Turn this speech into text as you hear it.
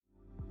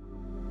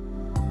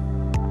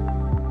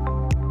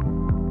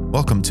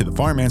Welcome to the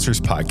Farm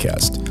Answers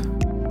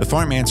Podcast. The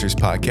Farm Answers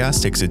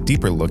Podcast takes a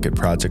deeper look at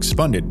projects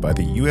funded by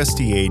the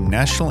USDA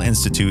National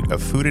Institute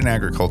of Food and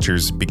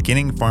Agriculture's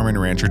Beginning Farm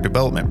and Rancher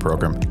Development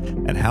Program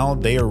and how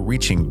they are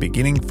reaching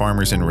beginning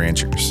farmers and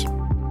ranchers.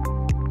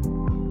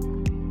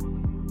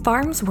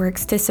 FARRMS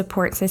works to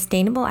support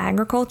sustainable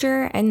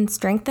agriculture and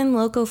strengthen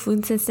local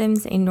food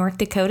systems in North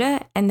Dakota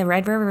and the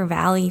Red River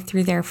Valley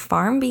through their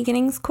Farm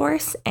Beginnings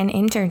course and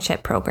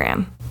internship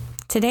program.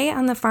 Today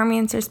on the Farm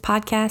Answers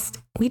Podcast,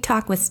 we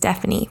talk with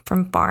Stephanie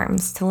from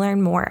FARRMS to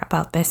learn more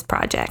about this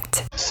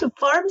project. So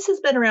FARRMS has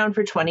been around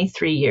for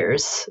 23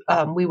 years.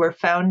 We were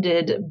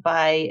founded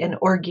by an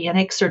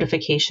organic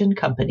certification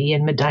company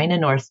in Medina,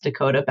 North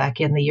Dakota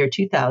back in the year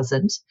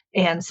 2000.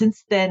 And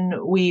since then,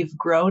 we've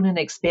grown and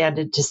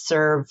expanded to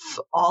serve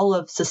all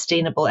of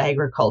sustainable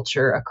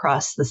agriculture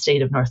across the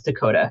state of North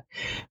Dakota.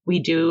 We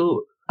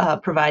do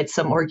provide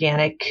some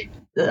organic,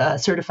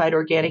 certified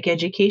organic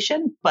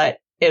education, but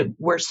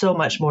we're so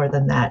much more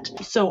than that.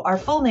 So our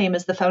full name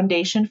is the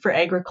Foundation for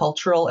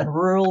Agricultural and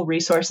Rural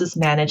Resources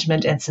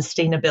Management and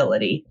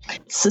Sustainability.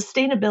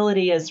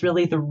 Sustainability is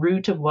really the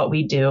root of what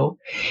we do,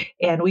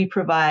 and we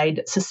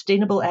provide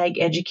sustainable ag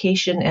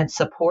education and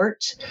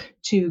support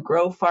to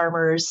grow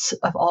farmers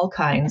of all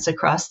kinds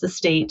across the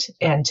state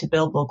and to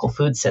build local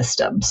food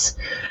systems.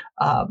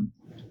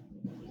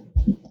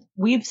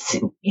 We've,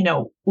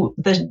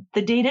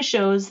 the data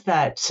shows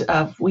that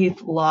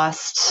we've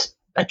lost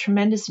a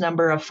tremendous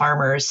number of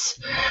farmers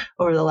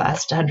over the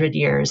last 100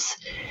 years.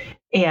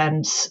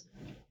 And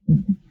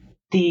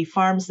the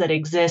farms that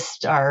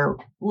exist are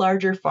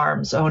larger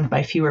farms owned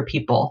by fewer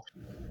people.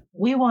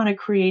 We want to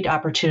create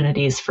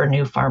opportunities for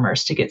new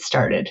farmers to get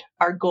started.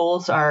 Our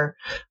goals are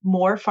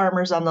more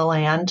farmers on the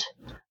land,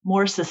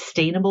 more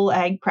sustainable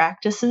ag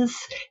practices,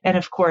 and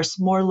of course,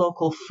 more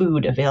local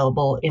food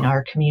available in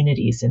our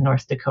communities in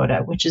North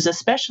Dakota, which is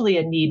especially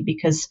a need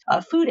because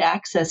food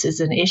access is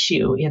an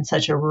issue in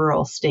such a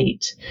rural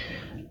state.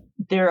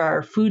 There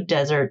are food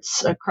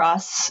deserts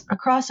across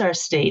our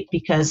state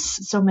because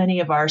so many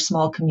of our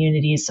small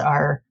communities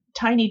are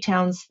tiny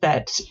towns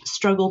that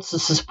struggle to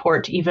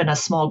support even a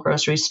small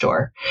grocery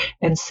store.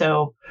 And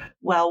so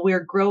while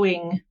we're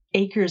growing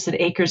acres and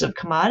acres of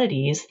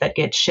commodities that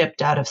get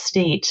shipped out of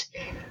state,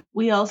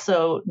 we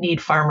also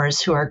need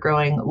farmers who are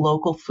growing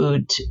local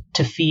food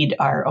to feed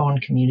our own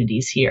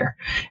communities here.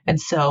 And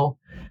so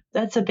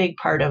that's a big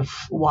part of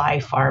why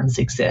FARRMS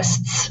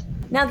exists.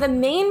 Now, the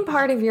main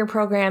part of your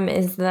program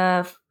is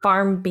the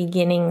Farm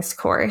Beginnings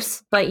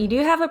course, but you do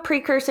have a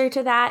precursor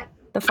to that,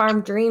 the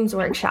Farm Dreams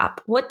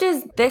workshop. What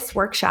does this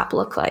workshop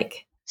look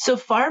like? So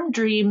Farm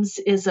Dreams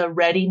is a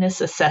readiness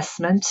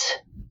assessment.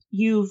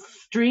 You've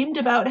dreamed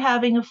about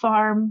having a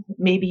farm.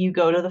 Maybe you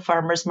go to the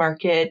farmer's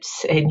market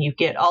and you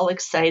get all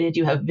excited.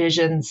 You have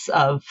visions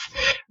of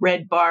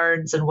red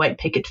barns and white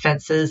picket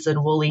fences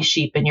and woolly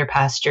sheep in your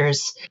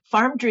pastures.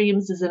 Farm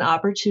Dreams is an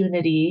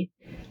opportunity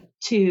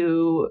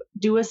to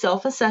do a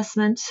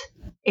self-assessment,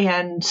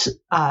 and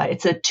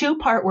it's a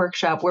 2-part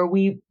workshop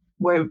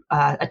where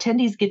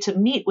attendees get to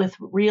meet with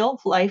real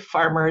life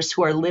farmers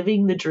who are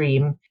living the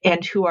dream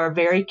and who are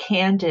very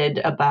candid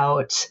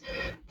about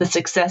the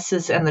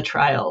successes and the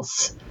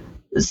trials.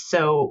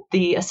 So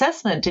the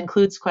assessment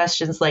includes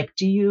questions like,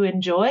 do you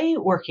enjoy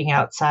working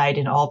outside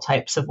in all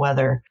types of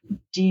weather?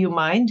 Do you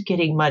mind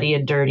getting muddy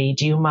and dirty?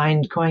 Do you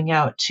mind going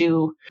out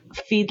to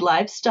feed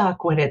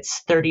livestock when it's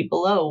 30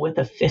 below with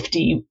a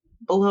 50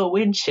 below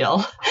wind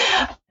chill?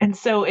 And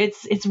so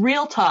it's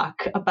real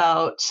talk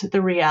about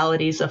the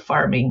realities of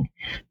farming.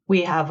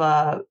 We have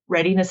a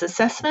readiness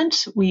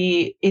assessment.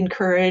 We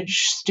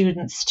encourage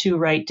students to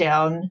write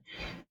down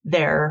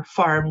their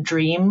farm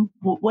dream.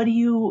 What do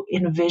you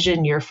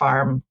envision your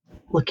farm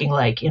looking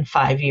like in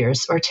 5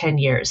 years or 10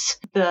 years?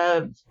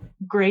 The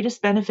greatest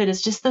benefit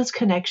is just those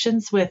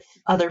connections with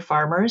other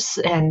farmers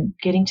and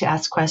getting to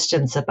ask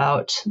questions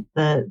about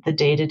the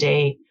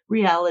day-to-day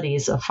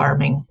realities of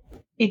farming.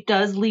 It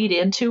does lead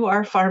into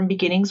our Farm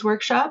Beginnings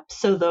workshop.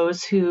 So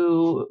those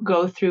who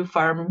go through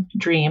Farm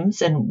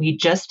Dreams, and we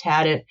just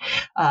had it,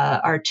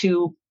 our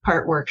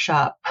 2-part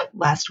workshop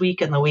last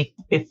week and the week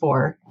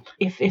before.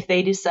 If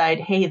they decide,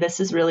 hey, this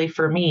is really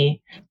for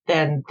me,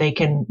 then they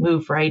can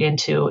move right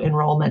into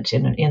enrollment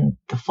in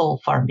the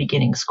full Farm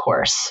Beginnings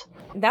course.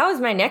 That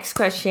was my next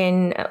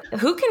question.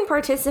 Who can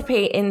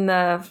participate in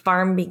the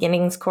Farm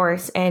Beginnings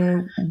course,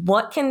 and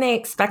what can they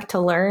expect to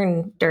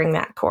learn during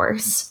that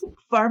course?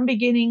 Farm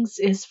Beginnings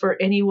is for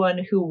anyone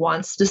who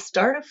wants to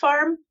start a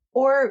farm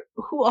or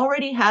who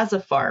already has a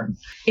farm.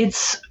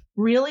 It's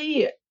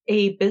really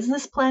a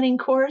business planning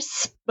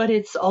course, but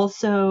it's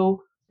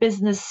also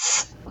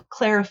business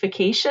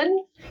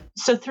clarification.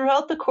 So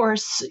throughout the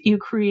course, you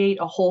create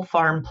a whole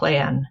farm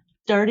plan,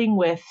 starting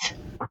with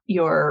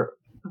your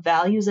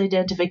values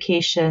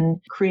identification,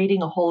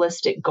 creating a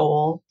holistic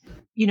goal.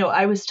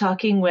 I was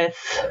talking with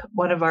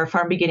one of our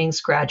Farm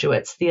Beginnings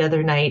graduates the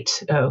other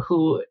night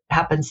who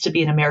happens to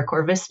be in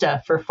AmeriCorps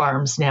Vista for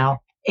FARRMS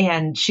now.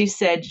 And she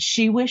said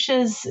she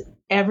wishes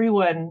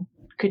everyone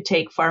could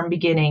take Farm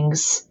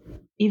Beginnings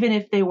even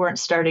if they weren't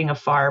starting a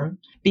farm,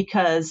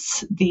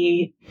 because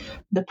the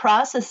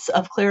process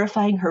of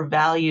clarifying her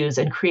values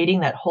and creating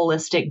that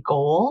holistic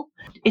goal,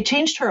 it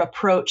changed her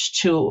approach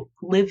to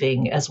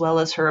living as well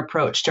as her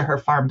approach to her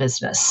farm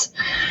business.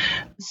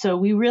 So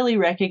we really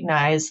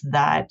recognize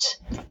that,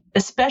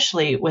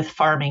 especially with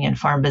farming and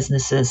farm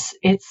businesses,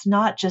 it's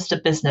not just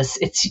a business,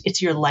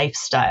 it's your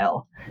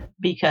lifestyle,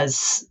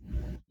 because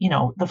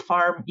the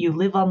farm, you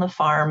live on the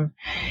farm,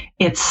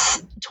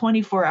 it's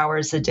 24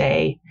 hours a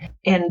day,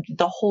 and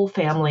the whole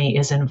family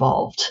is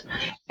involved.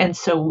 And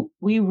so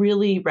we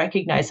really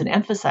recognize and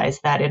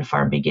emphasize that in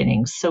Farm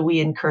Beginnings. So we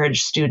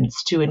encourage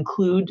students to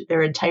include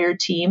their entire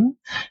team,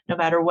 no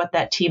matter what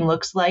that team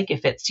looks like,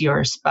 if it's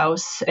your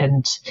spouse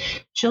and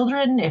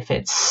children, if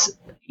it's,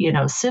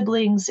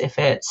 siblings, if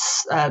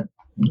it's a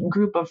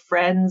group of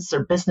friends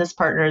or business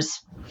partners,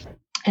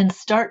 and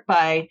start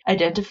by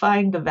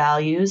identifying the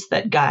values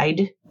that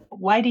guide.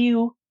 Why do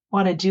you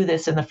want to do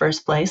this in the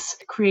first place?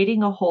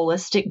 Creating a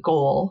holistic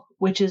goal,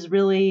 which is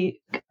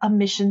really a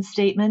mission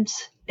statement.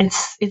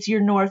 It's your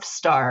North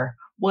Star.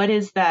 What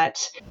is that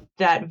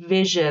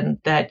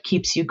vision that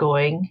keeps you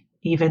going,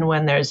 even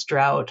when there's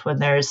drought, when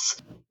there's,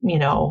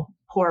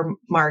 poor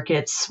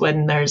markets,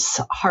 when there's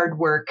hard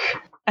work,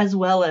 as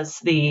well as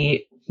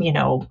the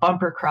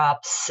bumper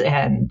crops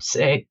and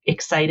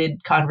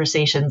excited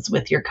conversations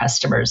with your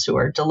customers who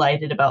are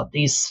delighted about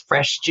these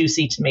fresh,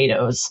 juicy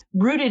tomatoes.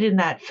 Rooted in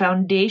that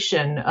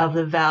foundation of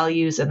the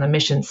values and the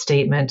mission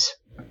statement,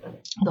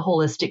 the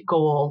holistic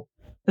goal,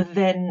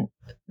 then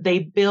they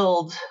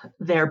build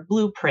their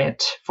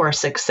blueprint for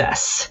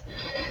success.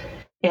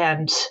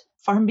 And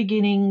Farm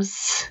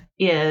Beginnings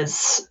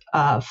is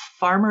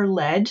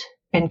farmer-led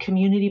and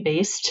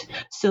community-based.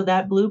 So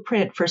that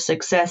blueprint for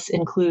success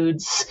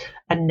includes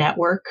a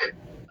network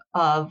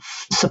of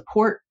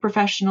support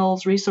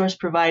professionals, resource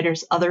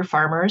providers, other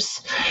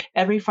farmers.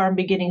 Every Farm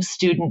Beginnings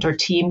student or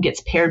team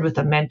gets paired with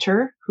a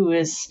mentor who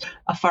is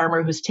a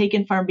farmer who's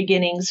taken Farm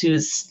Beginnings,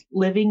 who's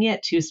living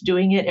it, who's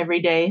doing it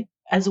every day,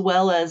 as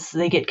well as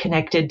they get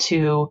connected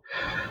to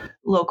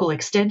local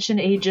extension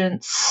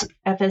agents,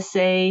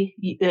 FSA,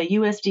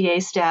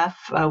 USDA staff.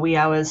 We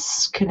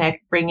always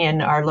bring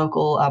in our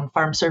local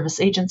Farm Service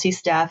Agency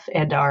staff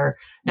and our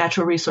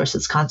Natural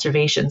Resources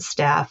Conservation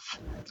staff.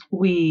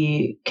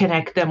 We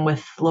connect them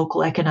with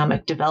local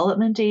economic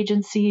development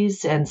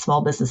agencies and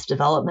small business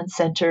development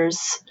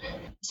centers.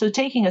 So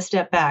taking a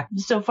step back,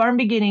 so Farm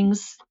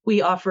Beginnings,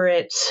 we offer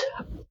it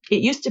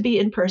used to be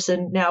in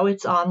person, now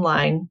it's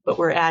online, but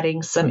we're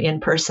adding some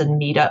in-person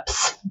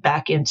meetups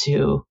back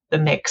into the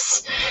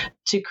mix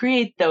to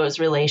create those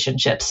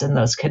relationships and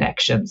those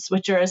connections,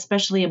 which are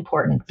especially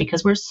important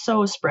because we're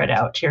so spread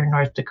out here in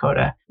North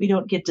Dakota. We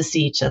don't get to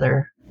see each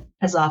other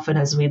as often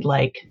as we'd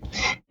like.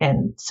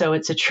 And so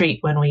it's a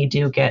treat when we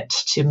do get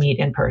to meet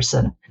in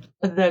person.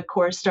 The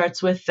course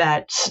starts with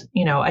that,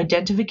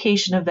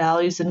 identification of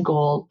values and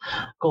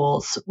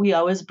goals. We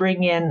always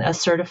bring in a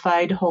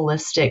certified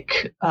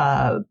holistic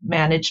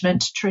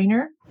management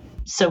trainer.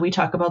 So we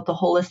talk about the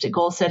holistic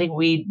goal setting.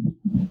 We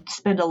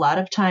spend a lot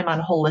of time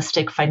on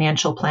holistic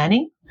financial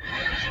planning.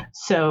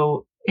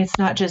 So it's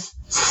not just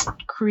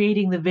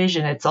creating the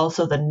vision, it's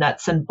also the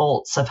nuts and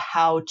bolts of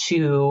how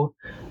to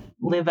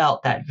live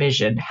out that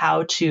vision,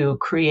 how to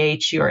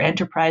create your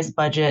enterprise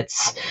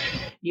budgets,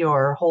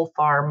 your whole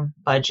farm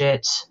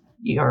budget,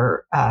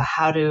 your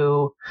how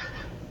to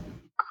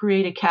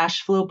create a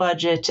cash flow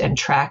budget and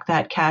track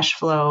that cash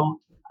flow,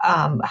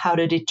 how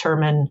to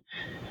determine,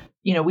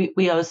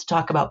 we always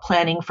talk about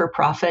planning for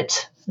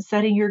profit,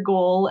 setting your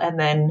goal and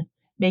then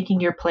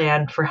making your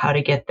plan for how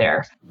to get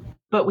there.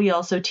 But we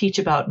also teach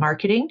about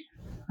marketing,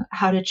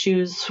 how to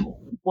choose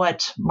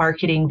what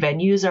marketing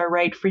venues are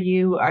right for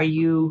you. Are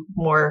you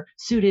more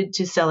suited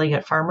to selling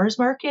at farmers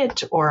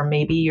market, or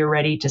maybe you're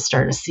ready to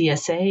start a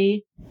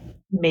CSA?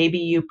 Maybe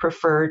you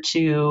prefer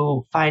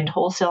to find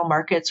wholesale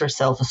markets or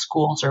sell to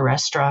schools or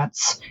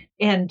restaurants.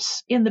 And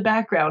in the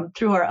background,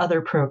 through our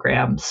other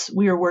programs,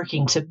 we are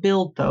working to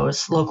build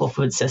those local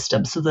food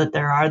systems so that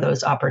there are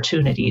those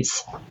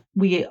opportunities.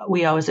 We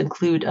always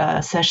include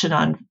a session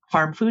on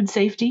farm food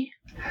safety.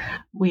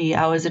 We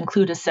always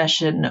include a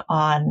session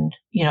on,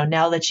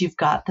 now that you've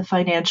got the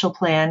financial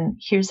plan,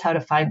 here's how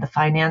to find the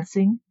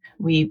financing.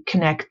 We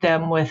connect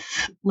them with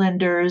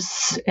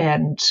lenders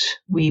and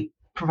we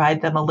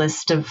provide them a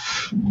list of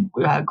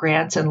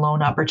grants and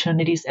loan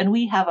opportunities. And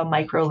we have a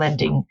micro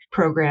lending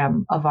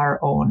program of our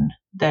own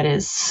that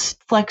is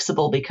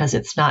flexible because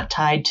it's not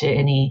tied to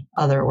any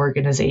other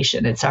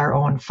organization. It's our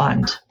own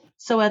fund.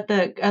 So at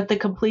the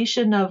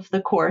completion of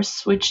the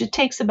course, which it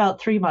takes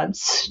about 3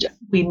 months,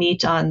 we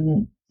meet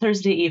on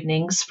Thursday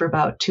evenings for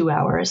about 2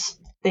 hours.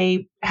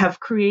 They have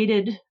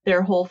created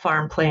their whole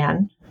farm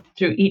plan.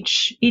 Through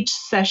each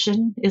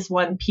session is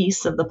one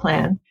piece of the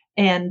plan,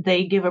 and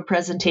they give a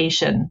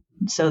presentation.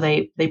 So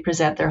they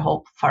present their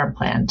whole farm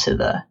plan to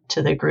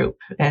the group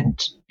and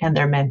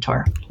their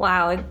mentor.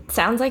 Wow, it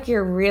sounds like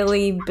you're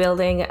really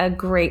building a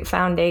great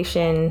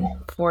foundation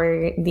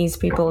for these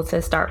people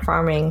to start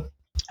farming.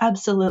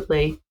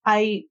 Absolutely.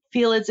 I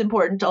feel it's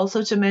important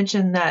also to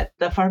mention that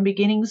the Farm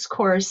Beginnings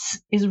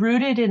course is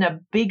rooted in a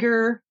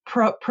bigger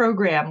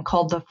program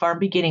called the Farm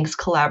Beginnings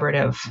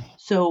Collaborative.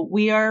 So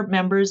we are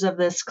members of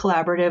this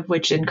collaborative,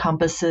 which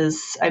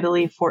encompasses, I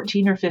believe,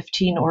 14 or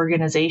 15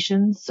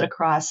 organizations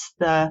across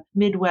the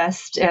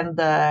Midwest and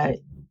the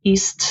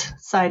east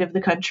side of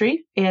the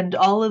country. And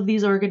all of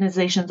these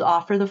organizations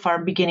offer the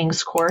Farm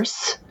Beginnings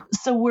course.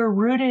 So we're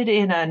rooted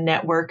in a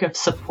network of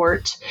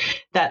support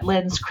that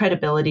lends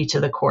credibility to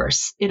the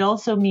course. It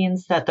also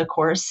means that the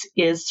course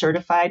is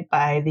certified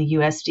by the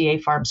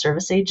USDA Farm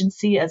Service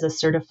Agency as a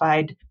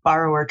certified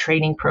borrower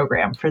training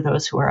program for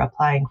those who are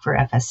applying for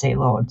FSA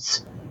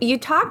loans. You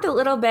talked a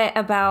little bit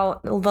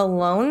about the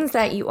loans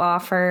that you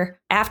offer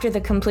after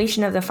the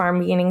completion of the Farm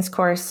Beginnings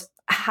course.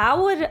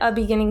 How would a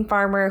beginning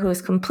farmer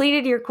who's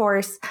completed your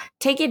course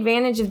take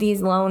advantage of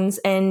these loans?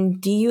 And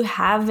do you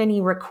have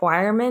any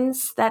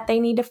requirements that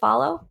they need to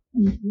follow?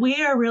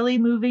 We are really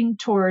moving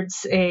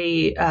towards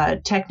a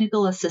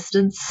technical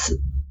assistance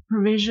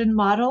provision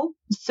model.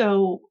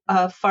 So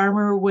a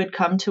farmer would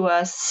come to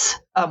us.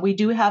 We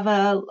do have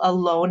a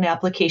loan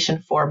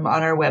application form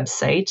on our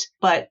website,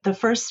 but the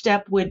first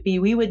step would be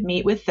we would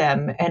meet with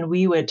them and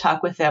we would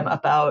talk with them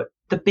about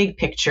the big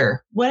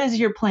picture. What is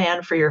your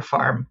plan for your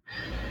farm?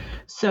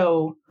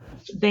 So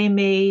they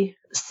may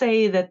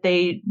say that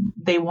they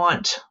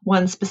want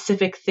one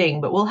specific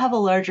thing, but we'll have a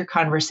larger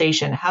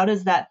conversation. How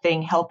does that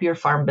thing help your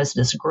farm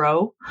business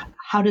grow?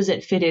 How does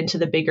it fit into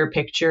the bigger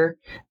picture?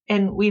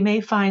 And we may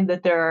find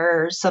that there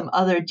are some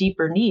other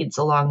deeper needs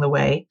along the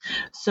way.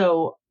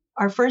 So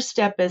our first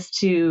step is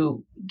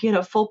to get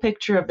a full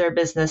picture of their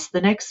business.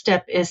 The next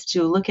step is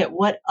to look at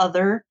what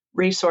other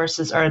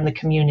resources are in the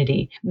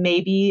community.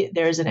 Maybe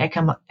there's an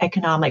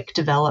economic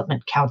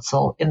development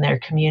council in their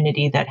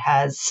community that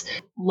has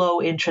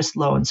low interest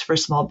loans for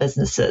small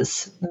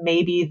businesses.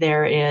 Maybe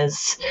there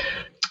is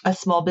a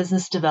small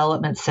business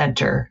development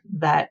center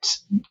that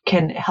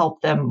can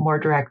help them more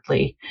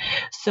directly.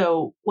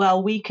 So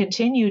while we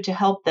continue to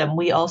help them,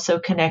 we also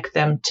connect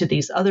them to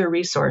these other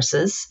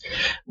resources.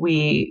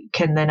 We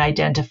can then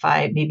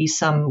identify maybe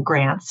some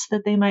grants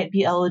that they might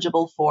be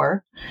eligible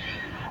for.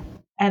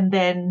 And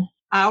then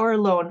our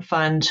loan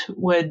fund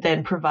would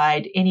then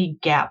provide any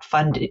gap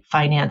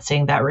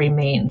financing that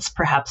remains.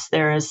 Perhaps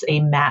there is a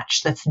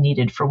match that's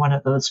needed for one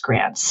of those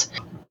grants.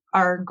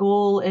 Our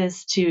goal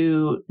is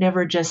to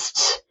never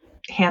just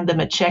hand them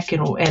a check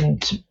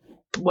and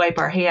wipe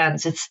our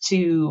hands. It's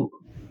to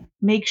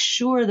make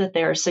sure that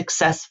they're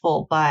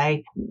successful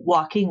by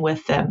walking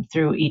with them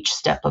through each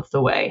step of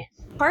the way.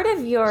 Part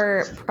of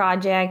your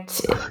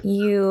project,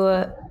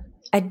 you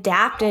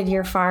adapted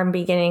your Farm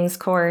Beginnings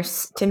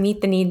course to meet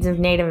the needs of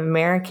Native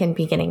American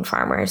beginning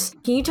farmers.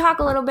 Can you talk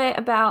a little bit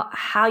about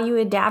how you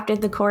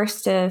adapted the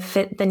course to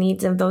fit the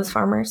needs of those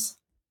farmers?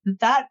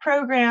 That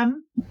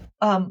program,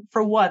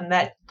 for one,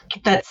 that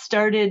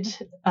started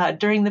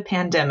during the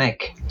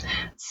pandemic.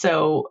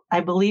 So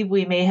I believe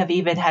we may have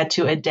even had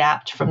to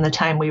adapt from the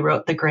time we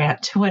wrote the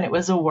grant to when it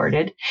was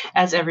awarded,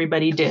 as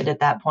everybody did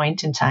at that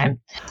point in time.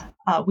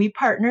 We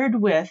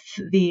partnered with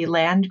the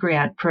land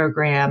grant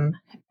program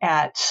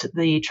at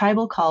the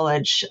tribal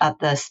college at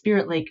the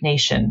Spirit Lake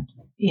Nation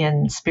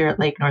in Spirit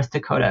Lake, North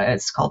Dakota.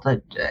 It's called,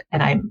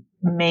 and I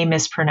may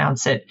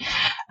mispronounce it,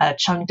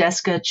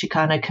 Changdeska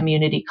Chicana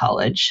Community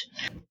College.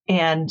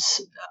 And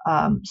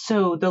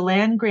so the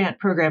land grant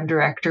program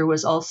director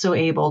was also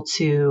able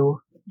to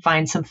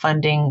find some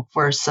funding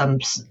for some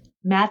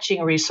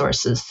matching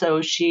resources.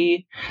 So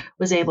she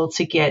was able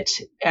to get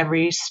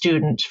every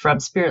student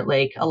from Spirit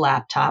Lake a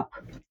laptop,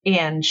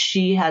 and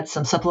she had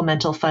some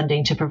supplemental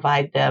funding to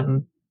provide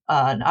them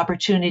an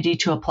opportunity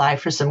to apply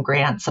for some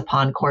grants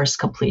upon course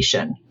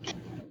completion.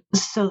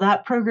 So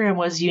that program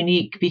was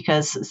unique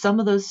because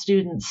some of those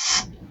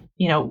students,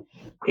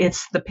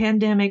 it's the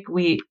pandemic.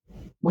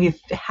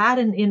 We've had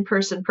an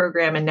in-person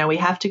program and now we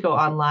have to go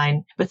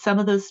online, but some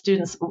of those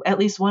students, at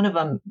least one of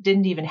them,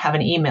 didn't even have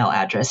an email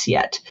address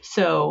yet.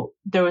 So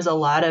there was a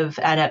lot of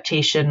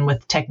adaptation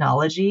with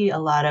technology, a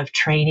lot of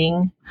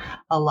training,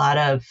 a lot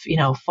of,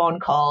 phone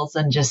calls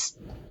and just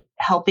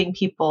helping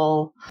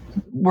people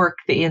work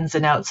the ins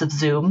and outs of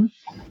Zoom.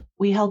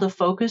 We held a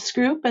focus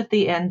group at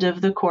the end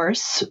of the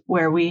course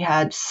where we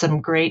had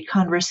some great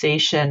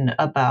conversation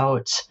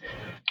about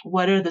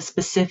what are the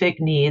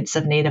specific needs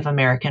of Native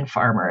American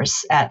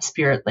farmers at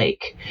Spirit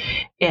Lake.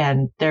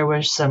 And there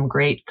was some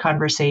great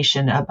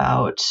conversation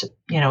about,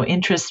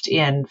 interest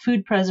in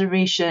food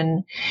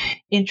preservation,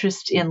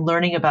 interest in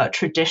learning about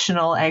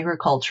traditional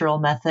agricultural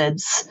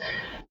methods.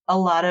 A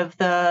lot of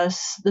the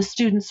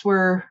students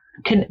were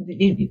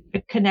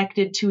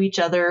connected to each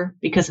other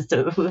because it's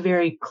a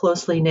very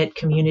closely knit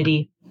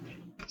community.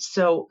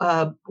 So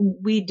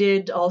we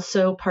did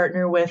also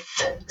partner with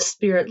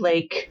Spirit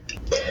Lake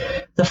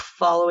the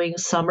following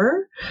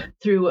summer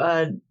through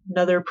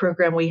another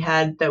program we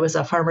had that was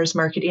a farmers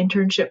market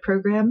internship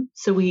program.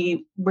 So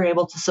we were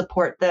able to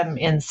support them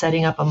in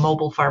setting up a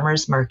mobile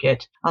farmers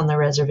market on the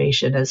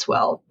reservation as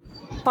well.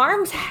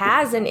 FARRMS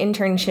has an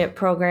internship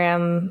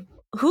program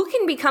Who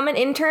can become an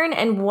intern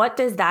and what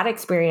does that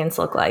experience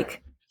look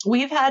like?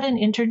 We've had an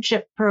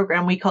internship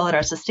program. We call it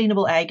our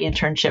Sustainable Ag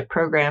Internship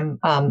Program.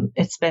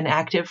 It's been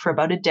active for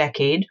about a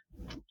decade.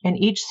 And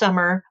each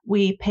summer,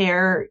 we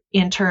pair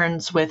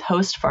interns with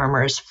host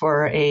farmers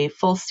for a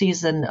full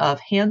season of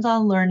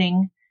hands-on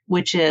learning,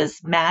 which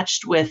is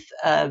matched with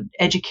an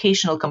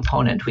educational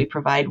component. We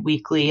provide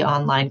weekly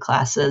online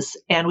classes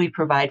and we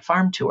provide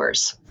farm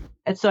tours.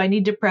 And so I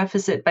need to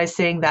preface it by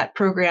saying that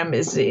program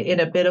is in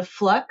a bit of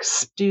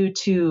flux due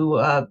to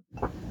a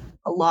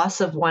loss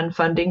of one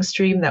funding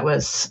stream that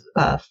was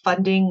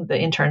funding the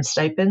intern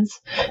stipends,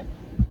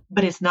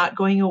 but it's not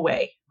going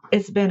away.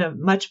 It's been a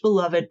much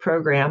beloved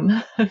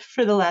program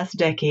for the last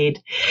decade,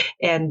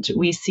 and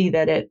we see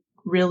that it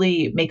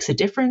really makes a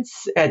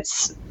difference.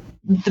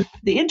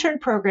 The intern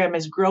program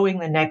is growing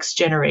the next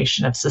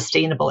generation of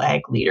sustainable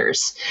ag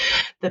leaders.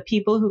 The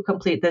people who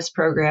complete this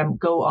program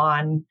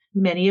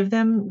many of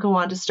them go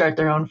on to start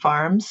their own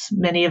farms.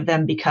 Many of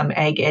them become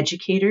ag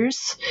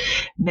educators.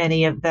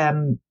 Many of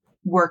them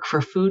work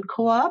for food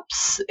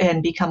co-ops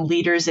and become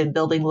leaders in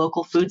building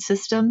local food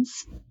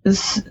systems.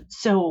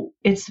 So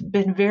it's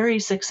been very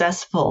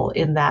successful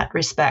in that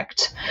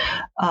respect.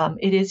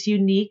 It is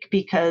unique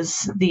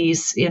because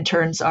these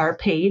interns are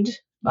paid.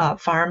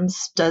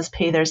 FARRMS does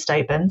pay their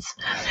stipends,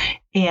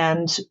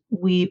 and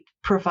we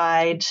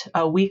provide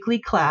a weekly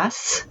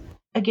class.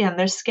 Again,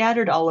 they're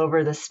scattered all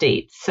over the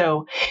state.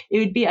 So it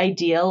would be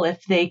ideal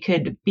if they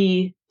could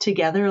be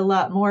together a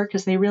lot more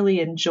because they really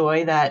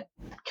enjoy that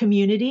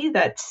community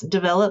that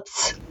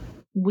develops.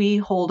 We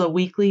hold a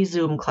weekly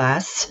Zoom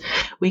class.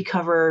 We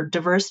cover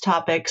diverse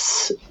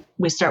topics.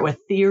 We start with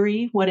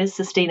theory. What is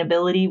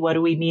sustainability? What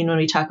do we mean when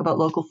we talk about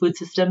local food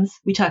systems?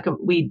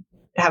 We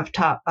have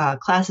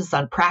classes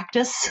on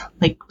practice,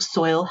 like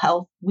soil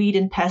health, weed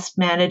and pest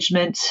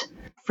management,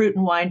 fruit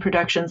and wine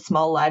production,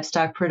 small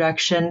livestock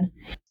production.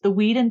 The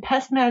weed and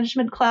pest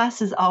management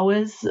class is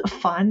always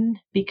fun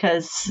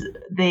because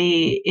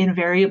they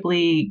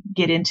invariably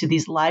get into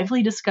these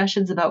lively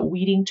discussions about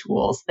weeding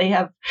tools. They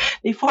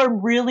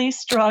form really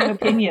strong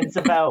opinions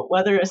about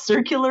whether a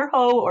circular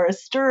hoe or a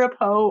stirrup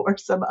hoe or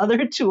some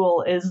other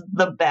tool is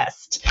the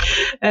best.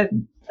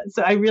 And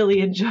so I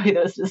really enjoy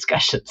those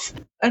discussions.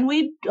 And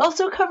we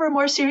also cover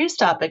more serious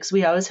topics.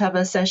 We always have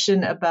a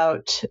session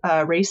about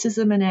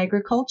racism in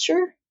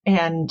agriculture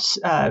and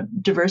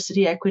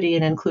diversity, equity,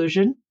 and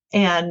inclusion.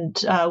 And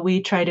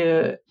we try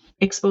to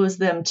expose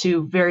them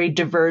to very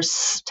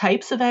diverse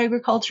types of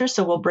agriculture.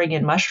 So we'll bring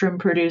in mushroom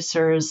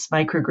producers,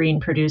 microgreen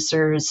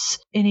producers,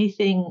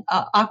 anything,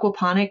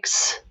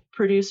 aquaponics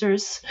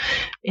producers,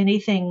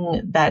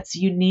 anything that's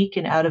unique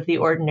and out of the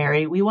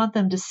ordinary. We want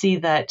them to see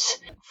that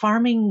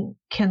farming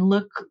can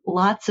look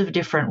lots of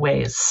different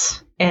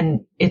ways.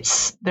 And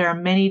there are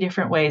many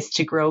different ways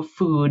to grow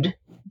food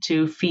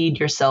to feed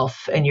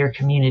yourself and your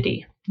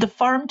community. The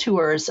farm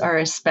tours are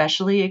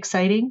especially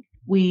exciting.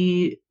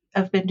 We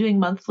have been doing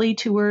monthly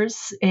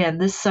tours, and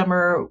this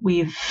summer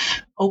we've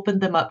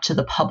opened them up to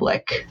the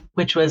public,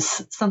 which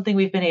was something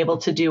we've been able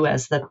to do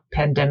as the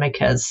pandemic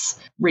has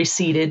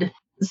receded.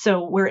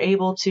 So we're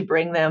able to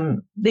bring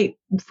them, they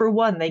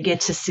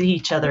get to see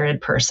each other in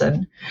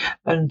person,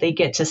 and they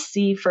get to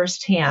see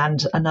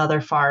firsthand another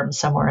farm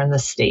somewhere in the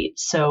state.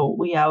 So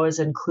we always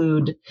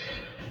include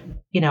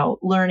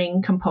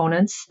learning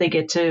components. They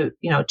get to,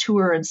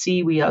 tour and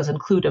see. We always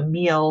include a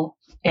meal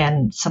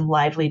and some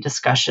lively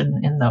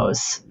discussion in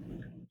those.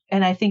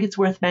 And I think it's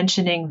worth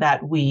mentioning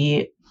that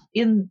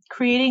in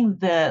creating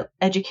the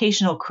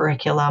educational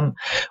curriculum,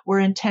 we're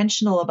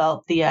intentional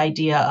about the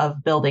idea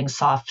of building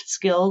soft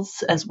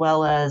skills as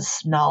well as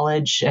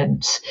knowledge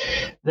and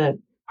the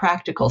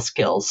practical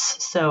skills.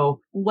 So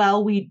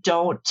while we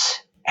don't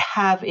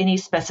have any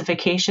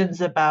specifications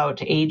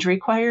about age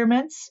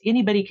requirements,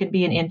 anybody can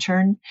be an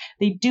intern.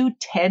 They do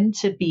tend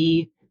to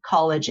be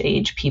college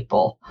age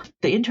people.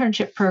 The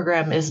internship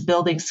program is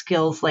building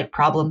skills like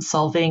problem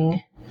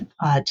solving,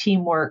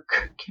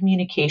 teamwork,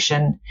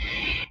 communication,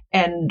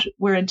 and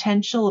we're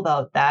intentional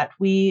about that.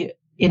 We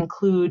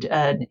include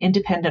an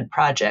independent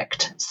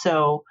project.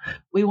 So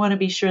we want to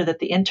be sure that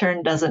the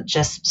intern doesn't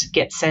just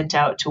get sent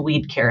out to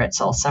weed carrots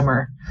all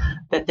summer,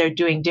 that they're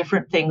doing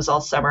different things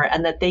all summer,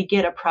 and that they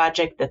get a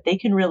project that they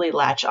can really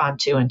latch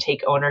onto and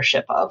take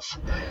ownership of.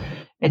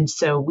 And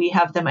so we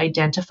have them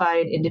identify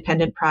an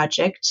independent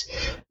project.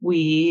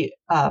 We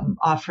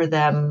offer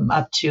them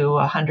up to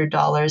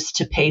 $100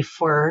 to pay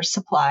for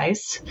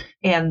supplies,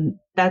 and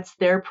that's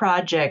their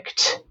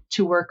project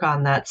to work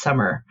on that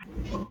summer.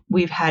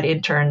 We've had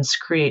interns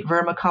create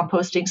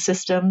vermicomposting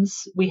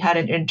systems. We had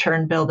an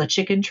intern build a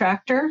chicken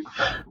tractor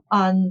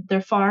on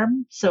their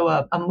farm, so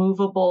a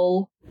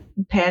movable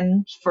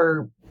pen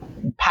for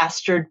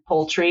pastured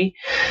poultry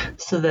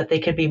so that they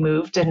could be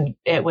moved. And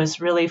it was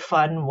really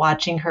fun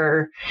watching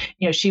her.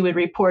 She would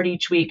report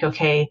each week,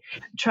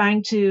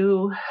 trying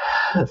to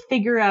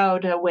figure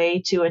out a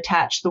way to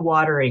attach the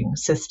watering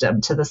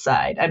system to the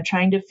side. I'm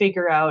trying to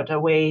figure out a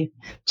way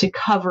to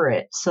cover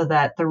it so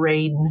that the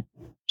rain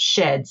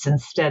sheds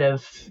instead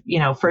of,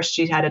 first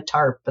she had a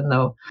tarp and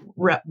the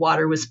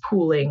water was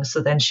pooling.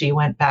 So then she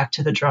went back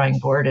to the drawing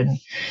board and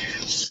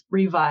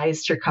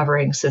revised her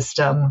covering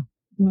system,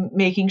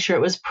 making sure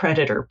it was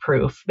predator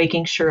proof,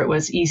 making sure it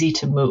was easy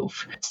to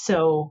move.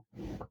 So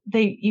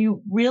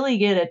you really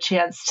get a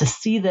chance to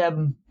see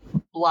them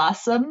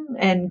blossom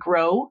and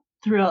grow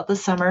throughout the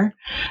summer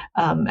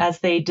as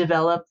they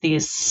develop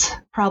these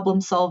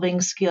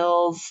problem-solving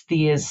skills,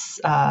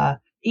 these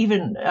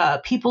even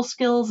people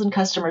skills and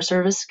customer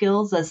service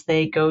skills as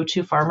they go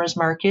to farmers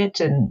market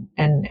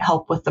and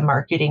help with the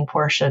marketing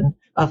portion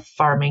of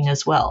farming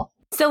as well.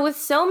 So with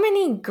so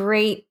many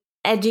great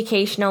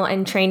educational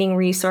and training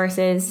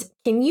resources,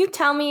 can you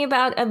tell me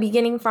about a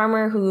beginning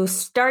farmer who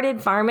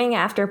started farming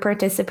after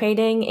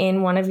participating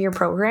in one of your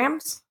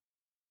programs?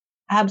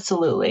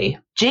 Absolutely.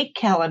 Jake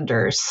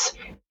Calendars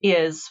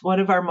is one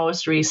of our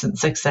most recent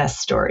success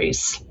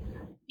stories.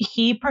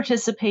 He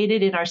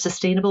participated in our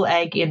Sustainable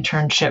Ag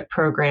Internship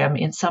program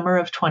in summer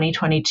of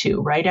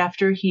 2022, right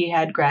after he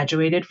had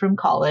graduated from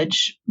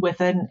college with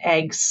an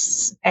ag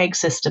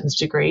systems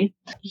degree.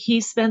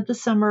 He spent the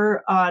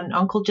summer on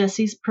Uncle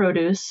Jesse's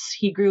produce.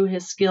 He grew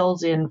his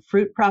skills in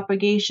fruit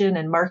propagation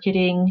and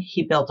marketing.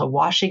 He built a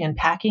washing and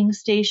packing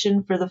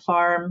station for the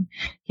farm.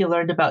 He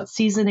learned about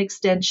season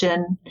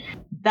extension.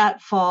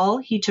 That fall,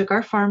 he took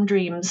our Farm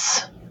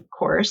Dreams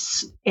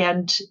course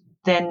and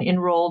then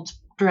enrolled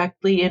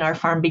directly in our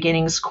Farm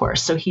Beginnings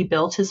course. So he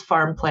built his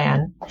farm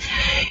plan.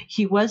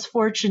 He is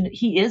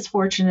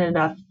fortunate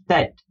enough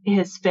that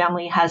his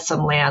family has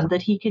some land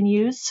that he can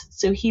use.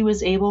 So he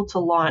was able to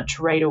launch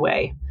right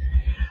away.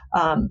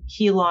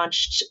 He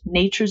launched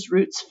Nature's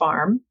Roots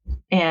Farm,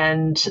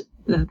 and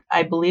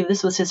I believe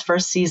this was his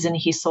first season.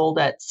 He sold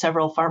at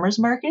several farmers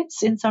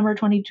markets in summer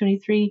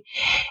 2023,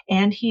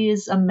 and he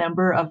is a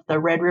member of the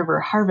Red River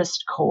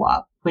Harvest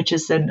Co-op, which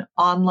is an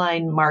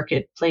online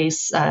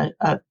marketplace, a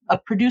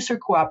producer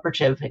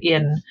cooperative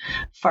in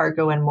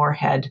Fargo and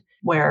Moorhead,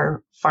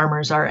 where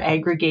farmers are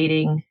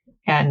aggregating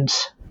and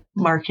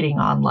marketing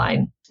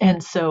online.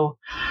 And so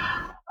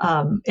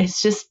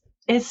it's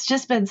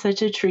just been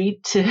such a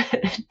treat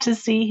to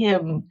see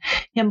him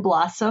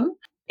blossom.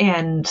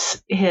 And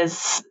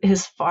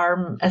his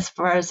farm, as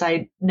far as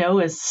I know,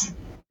 is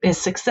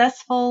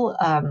successful.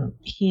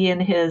 He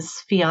and his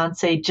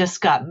fiance just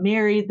got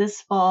married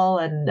this fall,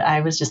 and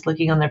I was just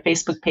looking on their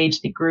Facebook page.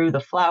 They grew the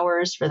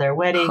flowers for their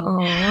wedding.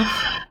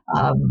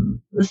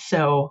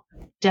 So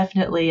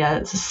definitely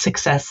a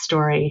success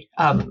story.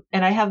 And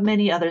I have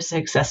many other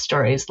success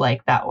stories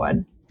like that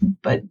one,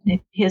 but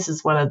his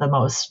is one of the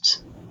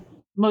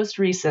most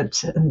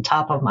recent and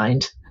top of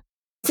mind.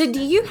 So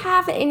do you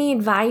have any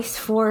advice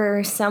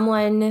for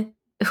someone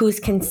who's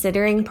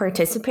considering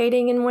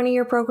participating in one of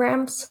your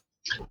programs?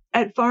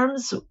 At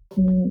FARRMS,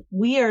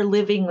 we are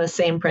living the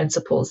same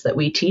principles that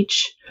we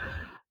teach.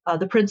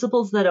 The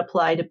principles that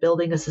apply to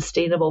building a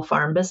sustainable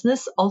farm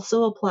business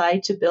also apply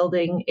to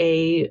building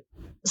a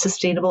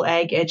sustainable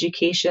ag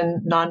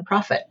education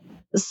nonprofit.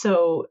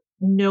 So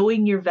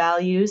knowing your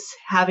values,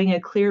 having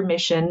a clear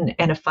mission,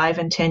 and a 5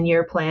 and 10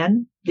 year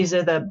plan. These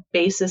are the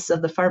basis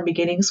of the Farm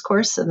Beginnings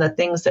course and the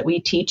things that we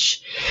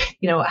teach,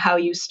 how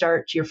you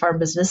start your farm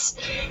business.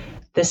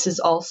 This is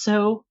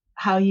also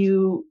how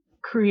you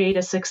create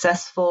a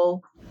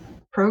successful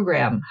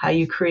program, how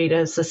you create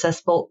a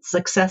successful,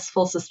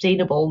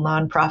 sustainable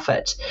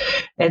nonprofit.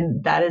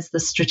 And that is the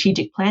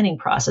strategic planning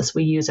process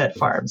we use at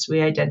FARRMS.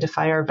 We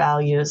identify our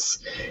values,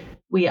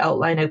 we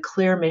outline a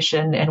clear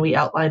mission, and we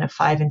outline a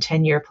 5 and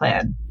 10 year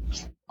plan.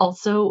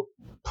 Also,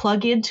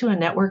 plug into a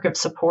network of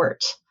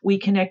support. We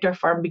connect our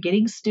Farm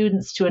Beginnings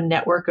students to a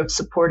network of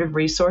supportive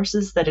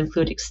resources that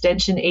include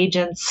extension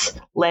agents,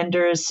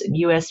 lenders, and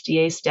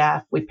USDA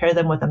staff. We pair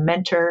them with a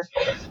mentor,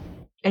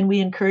 and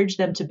we encourage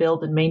them to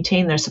build and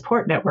maintain their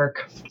support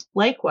network.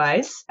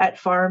 Likewise, at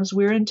FARRMS,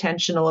 we're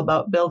intentional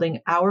about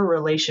building our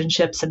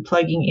relationships and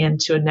plugging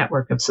into a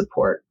network of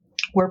support.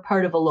 We're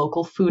part of a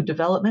local food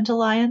development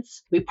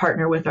alliance. We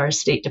partner with our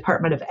State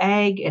Department of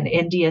Ag and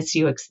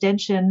NDSU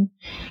Extension.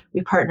 We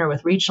partner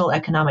with regional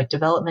economic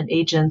development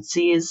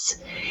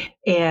agencies.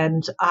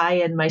 And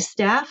I and my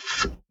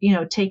staff,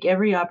 take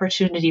every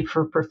opportunity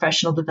for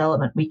professional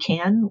development we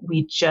can.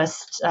 We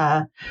just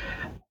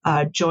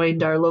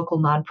joined our local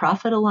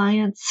nonprofit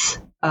alliance.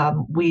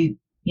 We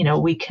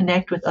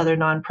connect with other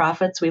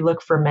nonprofits. We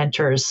look for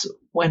mentors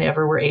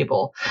whenever we're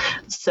able.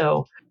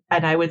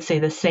 And I would say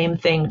the same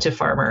thing to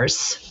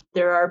farmers.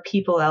 There are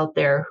people out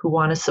there who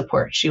want to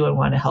support you and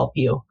want to help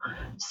you.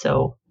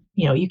 So,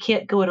 you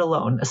can't go it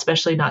alone,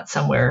 especially not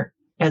somewhere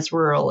as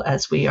rural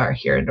as we are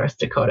here in North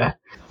Dakota.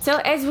 So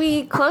as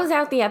we close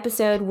out the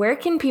episode, where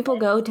can people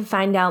go to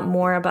find out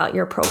more about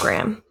your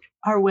program?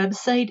 Our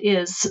website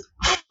is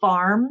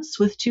FARRMS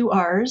with 2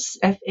 R's,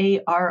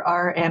 FARRMS.org.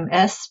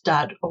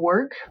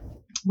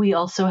 We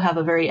also have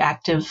a very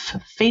active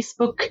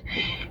Facebook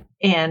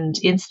and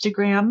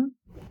Instagram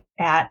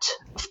at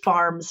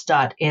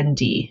farrms.nd.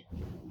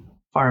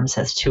 FARRMS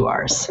has 2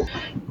 R's.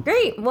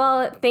 Great.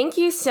 Well, thank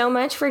you so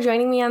much for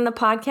joining me on the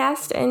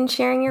podcast and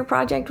sharing your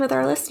project with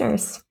our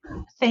listeners.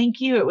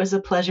 Thank you. It was a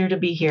pleasure to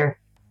be here.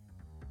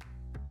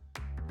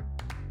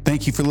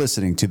 Thank you for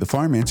listening to the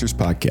Farm Answers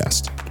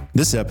Podcast.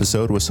 This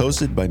episode was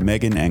hosted by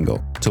Megan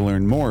Engel. To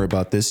learn more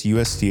about this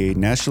USDA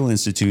National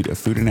Institute of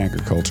Food and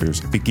Agriculture's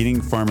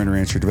Beginning Farm and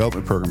Rancher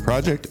Development Program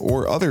project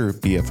or other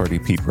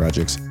BFRDP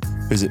projects,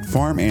 visit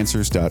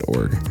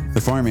farmanswers.org.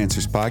 The Farm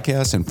Answers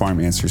Podcast and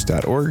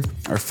farmanswers.org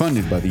are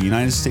funded by the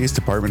United States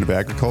Department of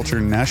Agriculture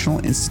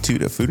National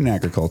Institute of Food and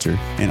Agriculture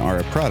and are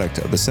a product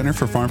of the Center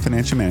for Farm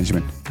Financial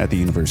Management at the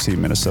University of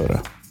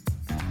Minnesota.